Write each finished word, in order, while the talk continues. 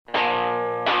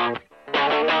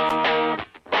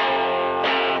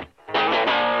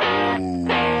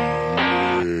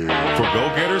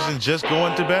isn't just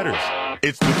going to bettors.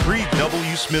 It's the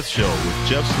 3W Smith Show with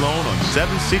Jeff Sloan on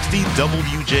 760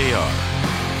 WJR.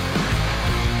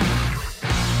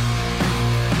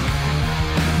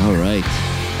 All right.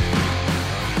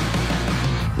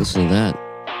 Listen to that.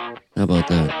 How about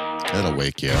that? That'll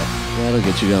wake you up. That'll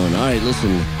get you going. All right,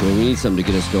 listen. Well, we need something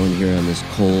to get us going here on this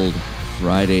cold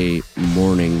Friday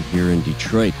morning here in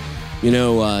Detroit. You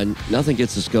know, nothing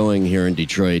gets us going here in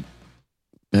Detroit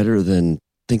better than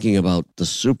thinking about the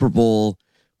Super Bowl,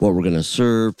 what we're going to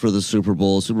serve for the Super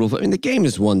Bowl. I mean, the game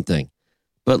is one thing,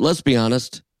 but let's be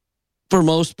honest. For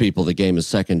most people, the game is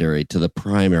secondary to the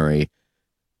primary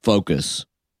focus,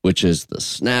 which is the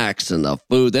snacks and the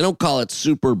food. They don't call it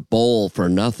Super Bowl for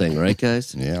nothing, right,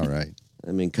 guys? Yeah, right.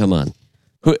 I mean, come on.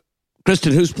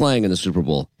 Kristin, who's playing in the Super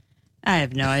Bowl? I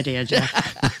have no idea, Jeff.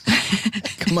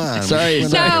 Come on. Sorry.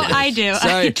 No, I do.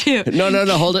 Sorry. I do. No.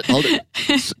 Hold it.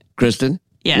 Kristin?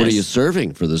 Yes. What are you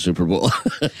serving for the Super Bowl?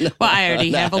 Well, I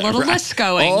already have a little list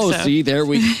going. Oh, so. see, there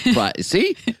we...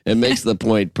 See? It makes the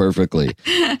point perfectly.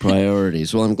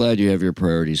 Priorities. Well, I'm glad you have your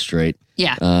priorities straight.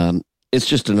 Yeah. It's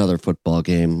just another football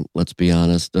game, let's be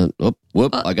honest. I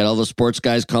got all the sports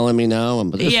guys calling me now.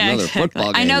 It's another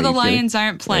football game. I know the Lions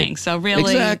aren't playing, so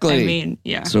really, exactly. I mean,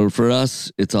 yeah. So for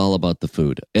us, it's all about the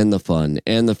food and the fun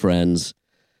and the friends.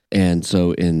 And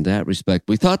so in that respect,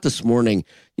 we thought this morning,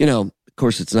 of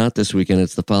course, it's not this weekend,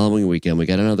 it's the following weekend. We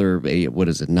got another,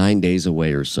 9 days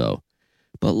away or so.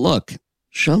 But look,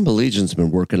 Sean Belegian's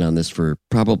been working on this for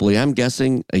probably, I'm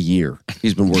guessing, a year.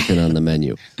 He's been working on the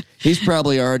menu. He's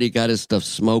probably already got his stuff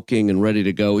smoking and ready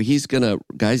to go. He's gonna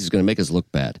make us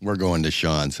look bad. We're going to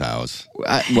Sean's house.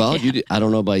 I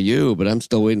don't know about you, but I'm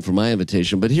still waiting for my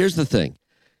invitation. But here's the thing.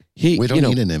 We don't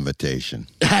need an invitation.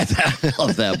 I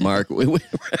love that, Mark.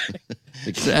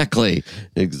 Exactly.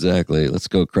 Let's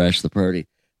go crash the party.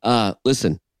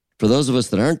 Listen, for those of us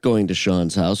that aren't going to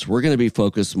Sean's house, we're going to be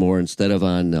focused more instead of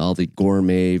on all the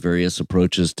gourmet various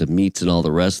approaches to meats and all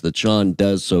the rest that Sean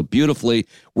does so beautifully.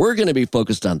 We're going to be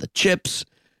focused on the chips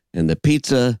and the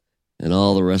pizza and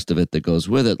all the rest of it that goes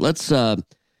with it. Let's try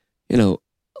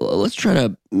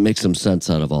to make some sense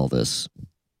out of all this.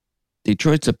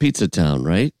 Detroit's a pizza town,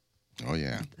 right? Oh,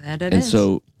 yeah. That it is.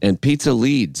 And pizza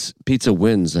wins,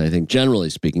 I think,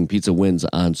 generally speaking, pizza wins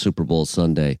on Super Bowl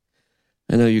Sunday.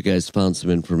 I know you guys found some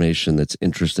information that's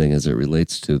interesting as it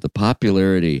relates to the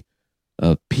popularity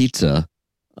of pizza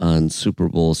on Super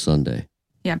Bowl Sunday.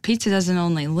 Yeah, pizza doesn't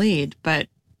only lead, but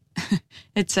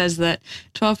it says that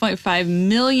 12.5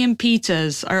 million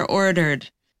pizzas are ordered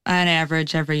on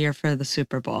average every year for the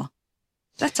Super Bowl.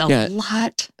 That's a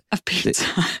lot of pizza.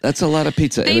 That's a lot of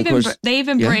pizza. They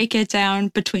even break it down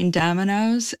between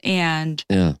Domino's and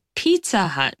Pizza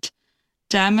Hut.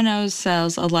 Domino's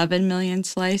sells 11 million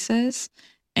slices,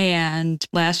 and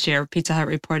last year, Pizza Hut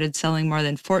reported selling more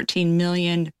than 14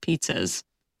 million pizzas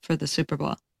for the Super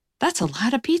Bowl. That's a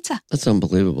lot of pizza. That's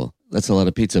unbelievable. That's a lot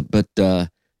of pizza. But,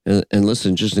 and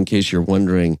listen, just in case you're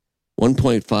wondering,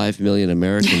 1.5 million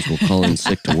Americans will call in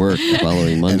sick to work the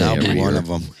following Monday. And I'll be one year. of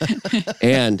them.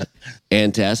 And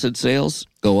antacid sales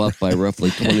go up by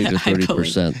roughly 20 to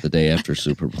 30% the day after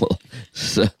Super Bowl.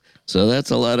 So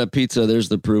that's a lot of pizza. There's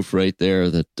the proof right there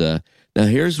that, now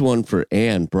here's one for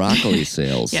Ann, broccoli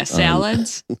sales. Yeah,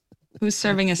 salads. Who's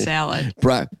serving a salad?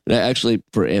 Actually,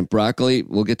 for Ann, broccoli,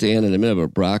 we'll get to Ann in a minute,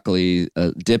 but broccoli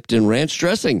dipped in ranch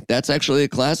dressing. That's actually a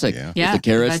classic. Yeah. The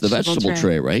carrots, the vegetable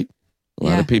tray, right? A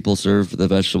lot of people serve the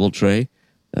vegetable tray.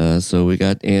 So we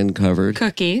got Ann covered.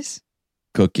 Cookies.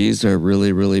 Cookies are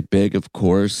really, really big, of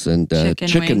course. And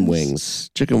chicken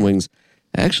wings. Chicken wings.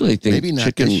 I actually think maybe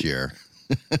not this year.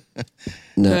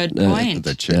 Good point.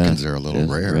 The chickens are a little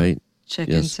rare. Right.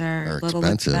 Chickens are a little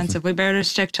expensive. We better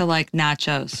stick to like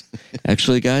nachos.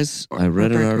 Actually, guys, I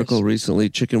read an article recently.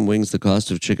 Chicken wings, the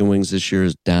cost of chicken wings this year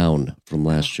is down from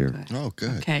last year. Good. Oh,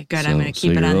 good. Okay, good. I'm going to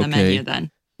keep it on the menu then.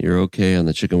 You're okay on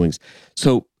the chicken wings.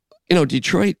 So,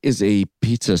 Detroit is a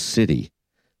pizza city.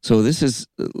 So this is,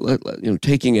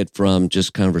 taking it from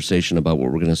just conversation about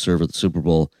what we're going to serve at the Super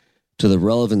Bowl to the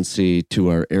relevancy to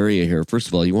our area here. First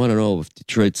of all, you want to know if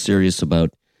Detroit's serious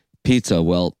about pizza.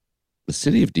 Well, the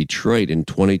city of Detroit in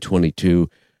 2022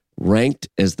 ranked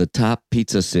as the top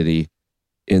pizza city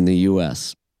in the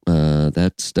U.S.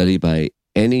 That study by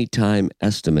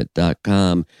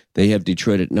AnytimeEstimate.com. They have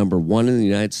Detroit at number 1 in the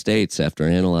United States after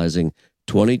analyzing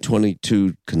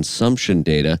 2022 consumption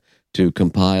data to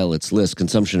compile its list,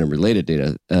 consumption and related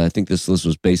data. I think this list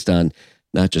was based on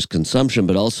not just consumption,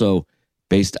 but also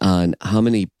based on how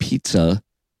many pizza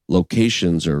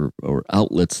locations or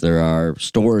outlets there are,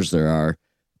 stores there are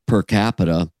per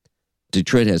capita.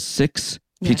 Detroit has 6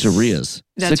 pizzerias.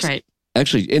 That's right.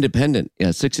 Actually, independent.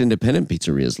 Yeah, 6 independent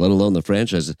pizzerias, let alone the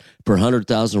franchises, per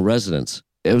 100,000 residents.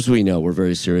 As we know, we're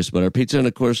very serious about our pizza. And,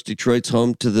 of course, Detroit's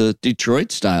home to the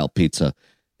Detroit-style pizza.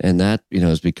 And that,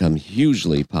 has become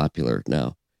hugely popular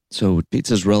now. So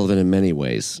pizza is relevant in many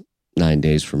ways 9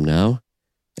 days from now.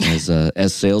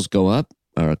 As sales go up,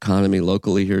 our economy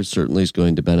locally here certainly is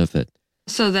going to benefit.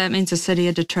 So that means the city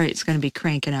of Detroit is going to be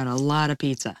cranking out a lot of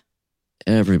pizza.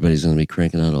 Everybody's going to be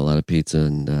cranking out a lot of pizza.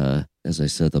 And as I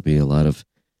said, there'll be a lot of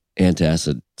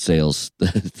antacid sales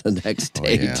the next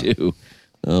day, too.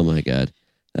 Oh, my God.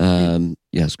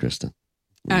 Yes, Kristin.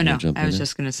 Oh, no. I was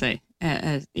just going to say,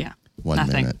 yeah. 1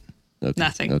 nothing. minute. Okay.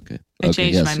 Nothing. Okay. I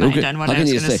changed my mind on what I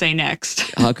was going to say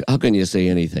next. How can you say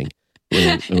anything?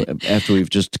 After we've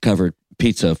just covered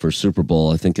pizza for Super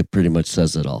Bowl, I think it pretty much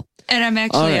says it all. And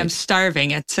I'm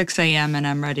starving at 6 a.m. and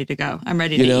I'm ready to go. I'm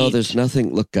ready to eat. There's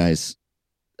nothing, look, guys,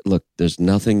 there's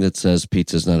nothing that says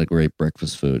pizza's not a great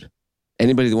breakfast food.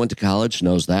 Anybody that went to college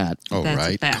knows that. Oh,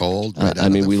 That's right. Cold.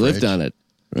 Right we lived on it,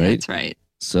 right? That's right.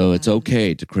 So it's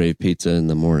okay to crave pizza in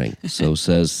the morning. So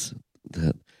says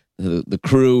the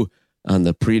crew on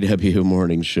the Pre-W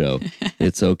morning show.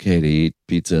 It's okay to eat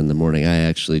pizza in the morning. I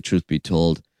actually, truth be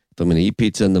told, if I'm going to eat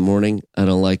pizza in the morning, I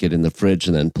don't like it in the fridge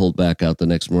and then pulled back out the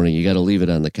next morning. You got to leave it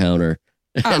on the counter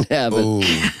and have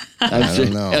it. I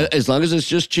don't know. As long as it's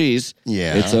just cheese,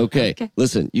 it's okay.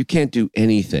 Listen, you can't do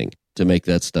anything to make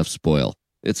that stuff spoil.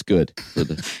 It's good.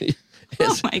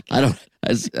 Oh my God.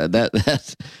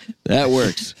 That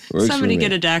works. Somebody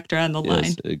get a doctor on the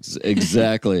line. Yes,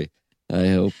 exactly. I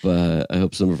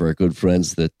hope some of our good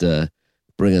friends that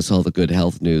bring us all the good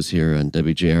health news here on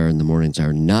WJR in the mornings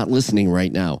are not listening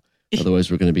right now.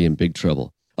 Otherwise, we're going to be in big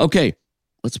trouble. Okay,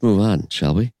 let's move on,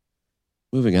 shall we?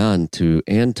 Moving on to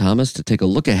Ann Thomas to take a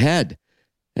look ahead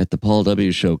at the Paul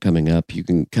W. Show coming up. You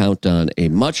can count on a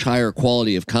much higher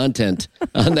quality of content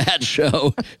on that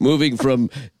show, moving from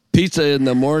pizza in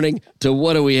the morning to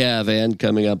what do we have, Ann,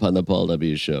 coming up on the Paul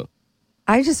W. Show?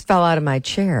 I just fell out of my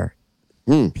chair.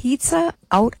 Pizza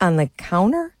out on the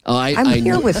counter? I'm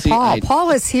here with Paul.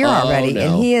 Paul is here already,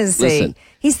 and he is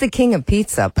he's the king of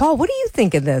pizza. Paul, what do you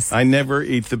think of this? I never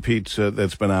eat the pizza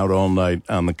that's been out all night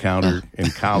on the counter in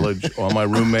college. All my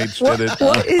roommates did it.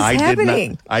 What is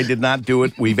happening? I did not do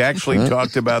it. We've actually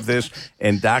talked about this,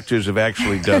 and doctors have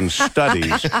actually done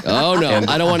studies. Oh, no.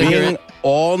 I don't want to hear it.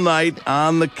 All night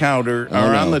on the counter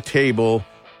or on the table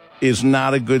is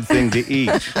not a good thing to eat.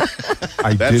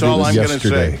 That's all I'm going to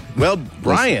say. Well,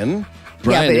 Brian,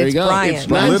 there you go. Brian. It's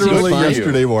not literally good for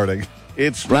yesterday you. morning.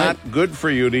 It's not good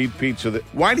for you to eat pizza.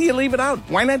 Why do you leave it out?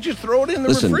 Why not just throw it in the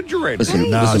refrigerator?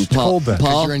 Listen, Paul,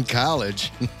 Because you're in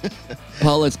college.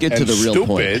 Paul, let's get to the real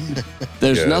point.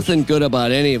 There's nothing good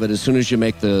about any of it as soon as you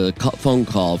make the phone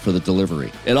call for the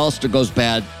delivery. It all goes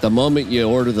bad the moment you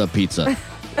order the pizza.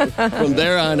 From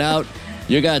there on out,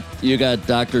 you got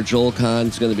Dr. Joel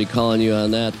Kahn's going to be calling you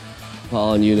on that,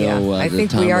 Paul, and I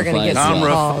think we are going to get some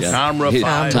calls. Tom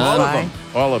Rafai.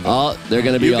 All of them. They're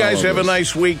going to be You guys all have of a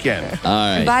nice weekend. All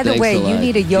right. And by the way, you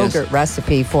need a yogurt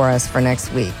recipe for us for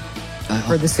next week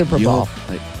for the Super Bowl.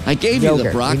 I gave you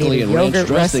the broccoli and ranch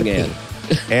dressing, Ann.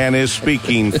 Ann is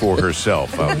speaking for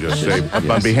herself, I'll just say,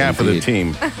 on behalf of the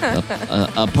team.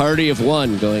 A party of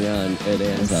one going on at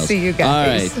Ann's house. See you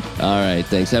guys. All right.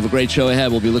 Thanks. Have a great show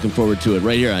ahead. We'll be looking forward to it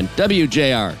right here on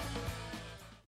WJR.